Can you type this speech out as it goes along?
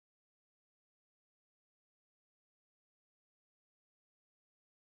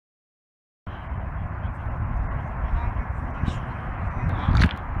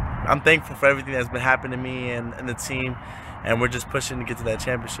I'm thankful for everything that's been happening to me and the team, and we're just pushing to get to that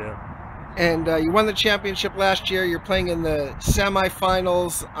championship. And you won the championship last year. You're playing in the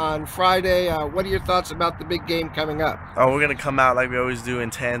semifinals on Friday. What are your thoughts about the big game coming up? Oh, we're going to come out like we always do,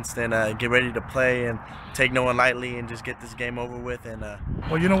 intense, and get ready to play and take no one lightly and just get this game over with. And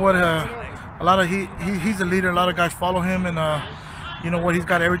well, you know what? He's a leader. A lot of guys follow him, and you know what? He's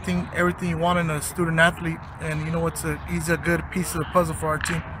got everything you want in a student athlete. And you know what's he's a good piece of the puzzle for our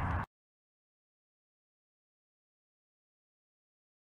team.